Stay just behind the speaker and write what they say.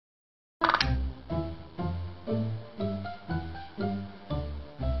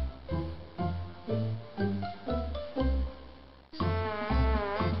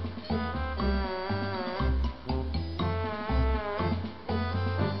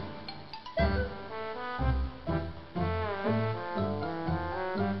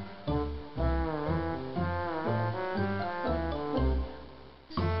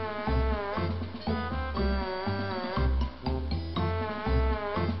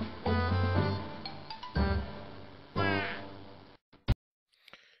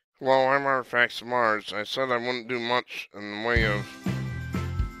Well, I'm Artifacts of Mars. I said I wouldn't do much in the way of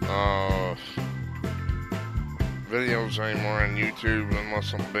uh, videos anymore on YouTube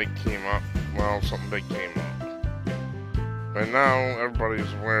unless something big came up. Well, something big came up. By now,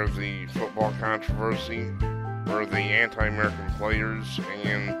 everybody's aware of the football controversy, where the anti-American players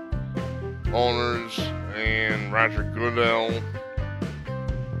and owners and Roger Goodell,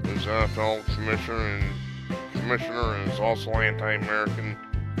 who's NFL commissioner and is also anti-American,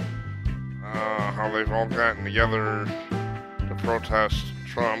 how they've all gotten together to protest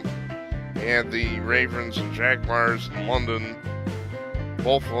Trump, and the Ravens and Jaguars in London.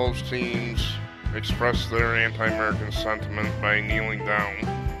 Both of those teams expressed their anti-American sentiment by kneeling down.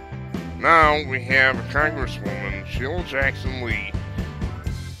 Now we have a Congresswoman, Sheila Jackson Lee,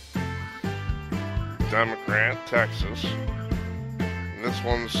 Democrat, Texas. This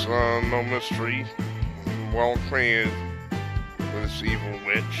one's no mystery, well acquainted with this evil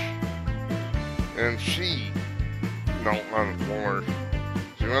witch. And she knelt on the floor.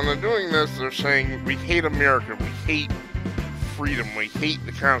 So when they're doing this, they're saying, we hate America, we hate freedom, we hate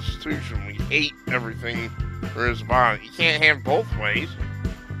the Constitution, we hate everything there is about it. You can't have both ways.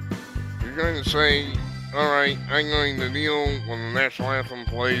 You're going to say, alright, I'm going to kneel when the national anthem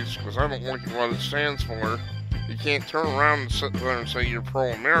plays because I don't like what it stands for. You can't turn around and sit there and say you're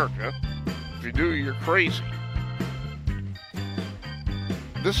pro-America. If you do, you're crazy.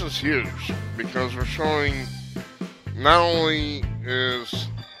 This is huge because we're showing not only is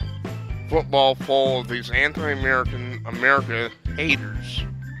football full of these anti-American America haters,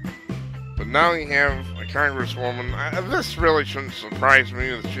 but now you have a Congresswoman. This really shouldn't surprise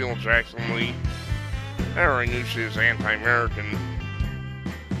me with Sheila Jackson Lee. I already knew she was anti-American.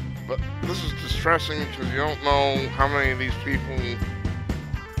 But this is distressing because you don't know how many of these people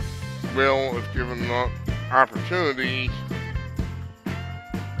will, if given the opportunity,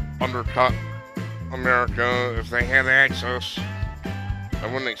 undercut America if they had access. I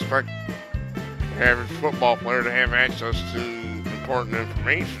wouldn't expect the average football player to have access to important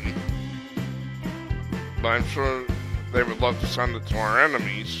information, but I'm sure they would love to send it to our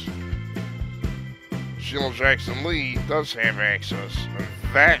enemies. Sheila Jackson Lee does have access, and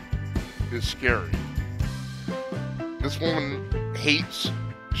that is scary. This woman hates.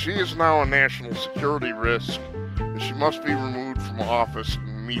 She is now a national security risk, and she must be removed from office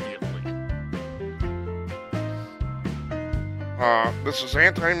immediately. This is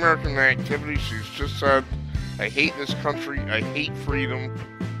anti-American activity. She's just said, I hate this country, I hate freedom.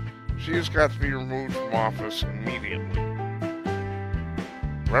 She has got to be removed from office immediately.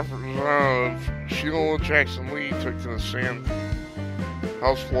 Representative Sheila Jackson Lee took to the Senate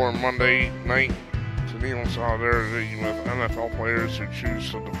House floor Monday night to kneel in solidarity with NFL players who choose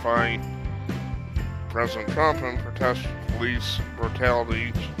to defy President Trump and protest police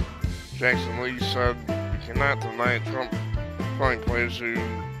brutality. Jackson Lee said, we cannot deny Trump calling players who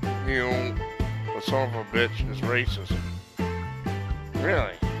kneel, the son of a bitch is racism.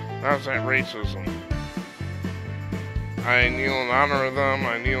 Really? How's that racism? I kneel in honor of them,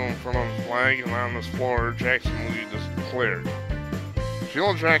 I kneel in front of the flag, and on this floor, Jackson Lee declared.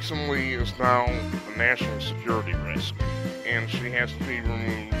 Sheila Jackson Lee is now a national security risk, and she has to be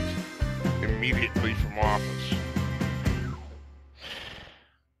removed immediately from office.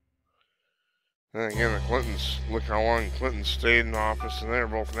 And again, the Clintons, look how long Clinton stayed in office, and they're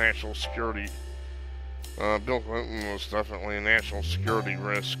both national security. Bill Clinton was definitely a national security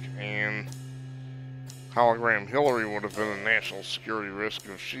risk, and hologram Hillary would have been a national security risk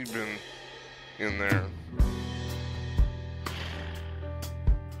if she'd been in there.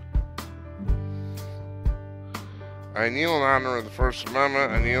 I kneel in honor of the First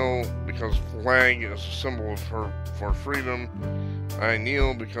Amendment. I kneel because the flag is a symbol for freedom. I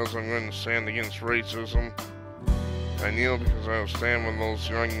kneel because I'm going to stand against racism. I kneel because I will stand with those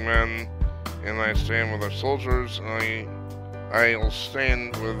young men, and I stand with our soldiers, and I will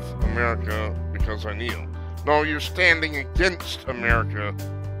stand with America because I kneel. No, you're standing against America.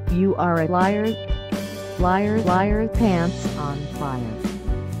 You are a liar. Liar, liar, pants on fire.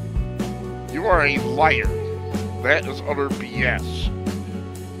 You are a liar. That is utter BS.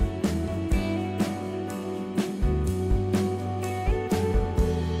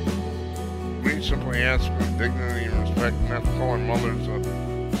 We simply ask with dignity and respect not to call our mothers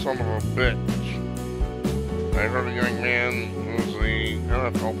a son of a bitch. I heard a young man who was an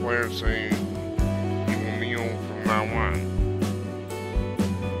NFL player say he will kneel from now on.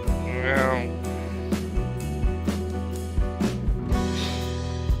 Well,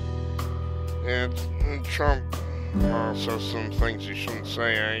 and Trump says some things he shouldn't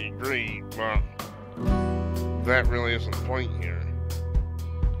say. I agree, but that really isn't the point here.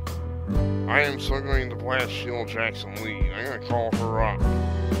 I am so going to blast Sheila Jackson Lee. I'm going to call her up,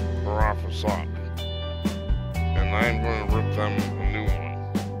 her office up, and I'm going to rip them a new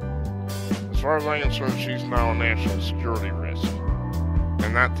one. As far as I'm concerned, she's now a national security risk.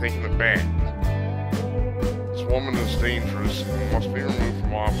 I'm not taking it back. This woman is dangerous and must be removed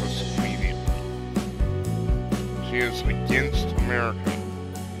from office immediately. She is against America,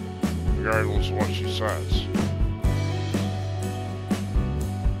 regardless of what she says.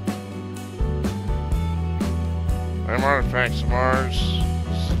 I'm Artifacts of Mars.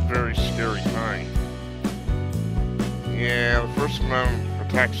 This is a very scary time. Yeah, the First Amendment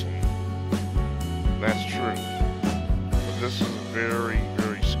protects them. That's true. But this is a very,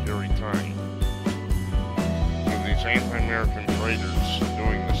 very scary time. With these anti-American traitors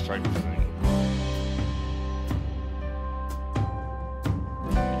doing this type of thing.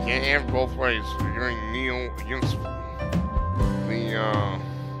 You can't have it both ways. You're going to kneel against the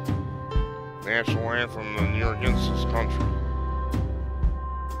national anthem, and you're against this country.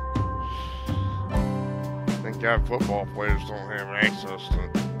 Thank God football players don't have access to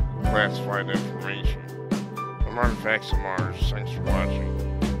classified information. I'm Artifacts of Mars. Thanks for watching.